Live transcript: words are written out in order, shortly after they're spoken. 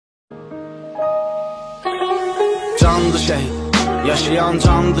qurbandı şəhid. Yaşayan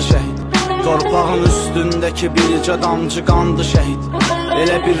candı şəhid. Torpağın üstündəki bircə damcı qandı şəhid.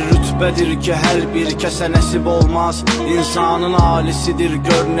 Elə bir rütbədir ki, hər bir kəsə nəsib olmaz. İnsanın alisidir,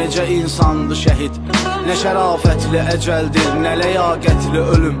 gör necə insandı şəhid. Nə şərafətli əcəldir, nə ləyaqətli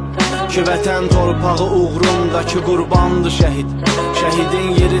ölüm ki, vətən torpağı uğrundakı qurbandı şəhid. Şəhidin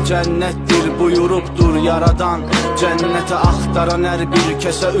yeri cənnətdir, buyurubdur yaradan. Cənnəti axtaran hər bir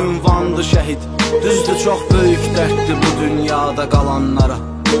kəsə ünvandı şəhid. Düzdür, çox böyük dərddir bu dünyada qalanlara.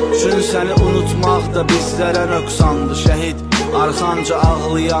 Çün səni unutmaq da bizlərə nöqsandı şəhid. Arxanca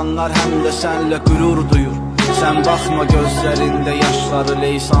ağlayanlar həm də sənlə qürur duyur. Sən baxma gözlərində yaşları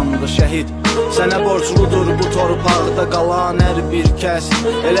leysandı şəhid. Sənə borcludur bu torpaqda qalan hər bir kəs.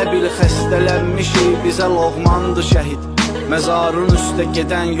 Elə bil xəstələnmişik, bizə loğmandı şəhid. Məzarın üstə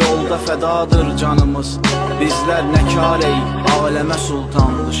gedən yolda fədadır canımız. Bizlər nə kareyik, aləmə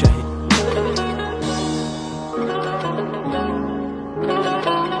sultandı şəhid.